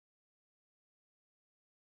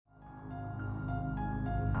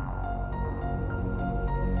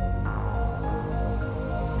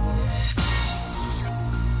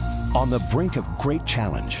On the brink of great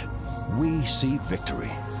challenge, we see victory.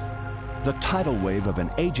 The tidal wave of an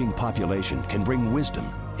aging population can bring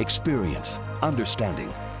wisdom, experience,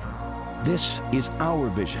 understanding. This is our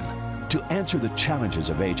vision to answer the challenges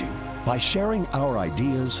of aging by sharing our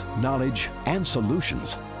ideas, knowledge, and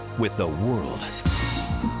solutions with the world.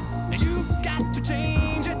 You got to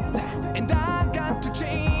change it, and I got to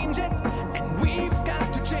change it, and we've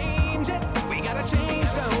got to change it. We gotta change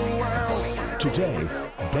the world. Today,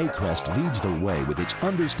 Baycrest leads the way with its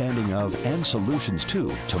understanding of and solutions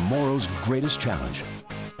to tomorrow's greatest challenge,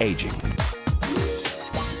 aging.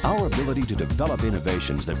 Our ability to develop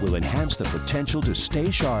innovations that will enhance the potential to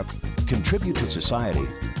stay sharp, contribute to society,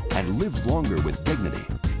 and live longer with dignity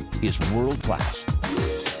is world-class.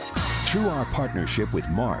 Through our partnership with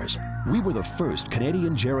Mars, we were the first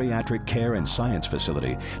Canadian geriatric care and science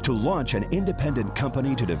facility to launch an independent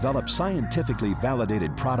company to develop scientifically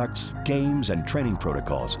validated products, games, and training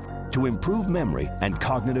protocols to improve memory and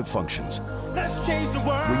cognitive functions. Let's change the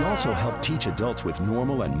world. We also help teach adults with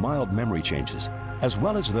normal and mild memory changes, as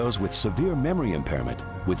well as those with severe memory impairment,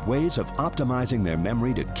 with ways of optimizing their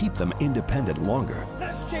memory to keep them independent longer.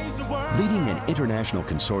 Let's change the world. Leading an international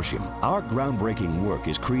consortium, our groundbreaking work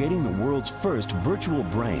is creating the world's first virtual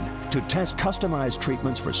brain to test customized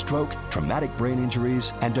treatments for stroke, traumatic brain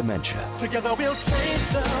injuries, and dementia. Together we'll change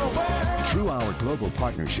the world. Through our global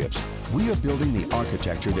partnerships, we are building the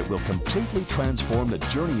architecture that will completely transform the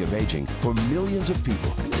journey of aging for millions of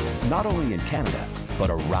people, not only in Canada,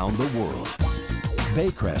 but around the world.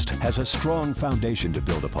 Baycrest has a strong foundation to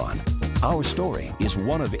build upon. Our story is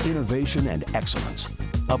one of innovation and excellence.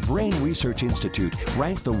 A brain research institute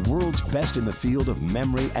ranked the world's best in the field of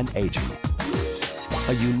memory and aging.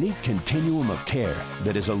 A unique continuum of care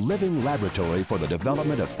that is a living laboratory for the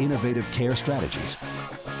development of innovative care strategies.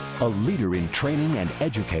 A leader in training and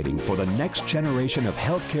educating for the next generation of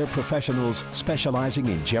healthcare professionals specializing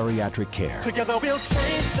in geriatric care. Together we'll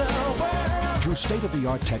change the world. Through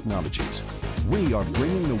state-of-the-art technologies, we are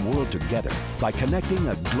bringing the world together by connecting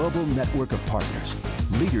a global network of partners,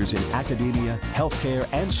 leaders in academia, healthcare,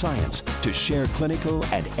 and science to share clinical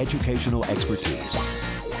and educational expertise.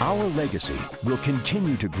 Our legacy will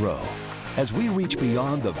continue to grow as we reach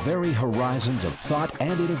beyond the very horizons of thought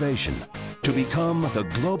and innovation to become the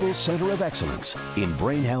global center of excellence in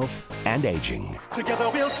brain health and aging. Together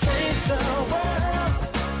we'll change the world.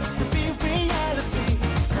 It'll be reality,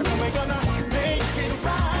 and we're gonna make it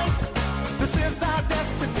right. This is our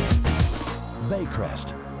destiny.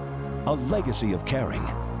 Baycrest, a legacy of caring,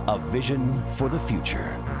 a vision for the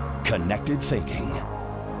future. Connected thinking.